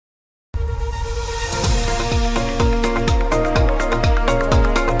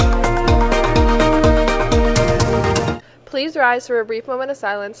Please rise for a brief moment of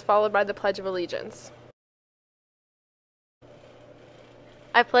silence, followed by the Pledge of Allegiance.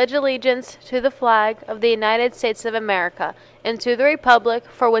 I pledge allegiance to the flag of the United States of America and to the republic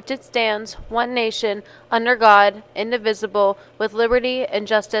for which it stands, one nation, under God, indivisible, with liberty and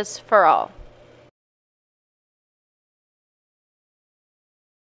justice for all.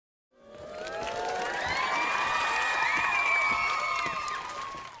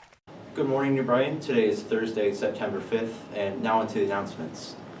 Good morning, New Brighton. Today is Thursday, September 5th, and now into the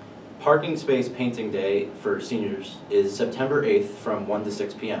announcements. Parking Space Painting Day for seniors is September 8th from 1 to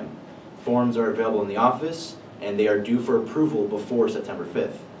 6 p.m. Forms are available in the office, and they are due for approval before September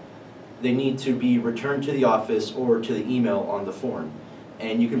 5th. They need to be returned to the office or to the email on the form,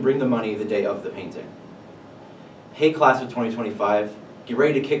 and you can bring the money the day of the painting. Hey Class of 2025, get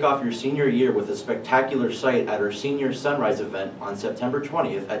ready to kick off your senior year with a spectacular sight at our Senior Sunrise event on September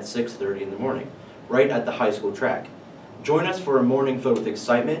 20th at 6:30 in the morning, right at the high school track. Join us for a morning filled with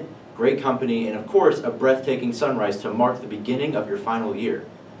excitement, great company, and of course, a breathtaking sunrise to mark the beginning of your final year.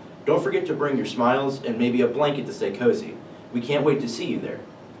 Don't forget to bring your smiles and maybe a blanket to stay cozy. We can't wait to see you there.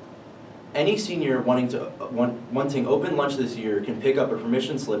 Any senior wanting open lunch this year can pick up a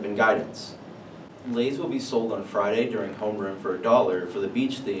permission slip and guidance. Lays will be sold on Friday during homeroom for $1 for the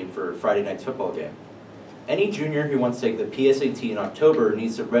beach theme for Friday night's football game. Any junior who wants to take the PSAT in October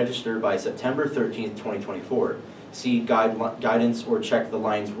needs to register by September 13th, 2024. See guidance or check the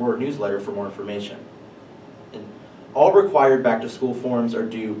Lions Roar newsletter for more information. And all required back-to-school forms are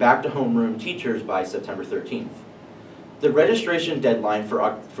due back to homeroom teachers by September 13th. The registration deadline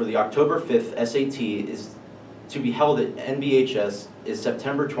for the October 5th SAT is to be held at NBHS is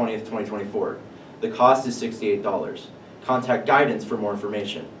September 20th, 2024. The cost is $68. Contact guidance for more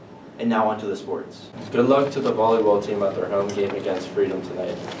information. And now on to the sports. Good luck to the volleyball team at their home game against Freedom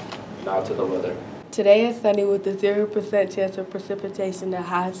tonight. Now to the weather. Today is sunny with a 0% chance of precipitation, a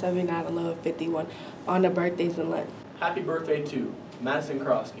high of 79, a low of 51 on the birthdays and lunch. Happy birthday to Madison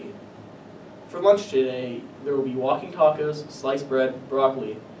Krosky. For lunch today, there will be walking tacos, sliced bread,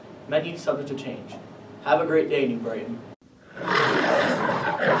 broccoli, menu subject to change. Have a great day, New Brighton.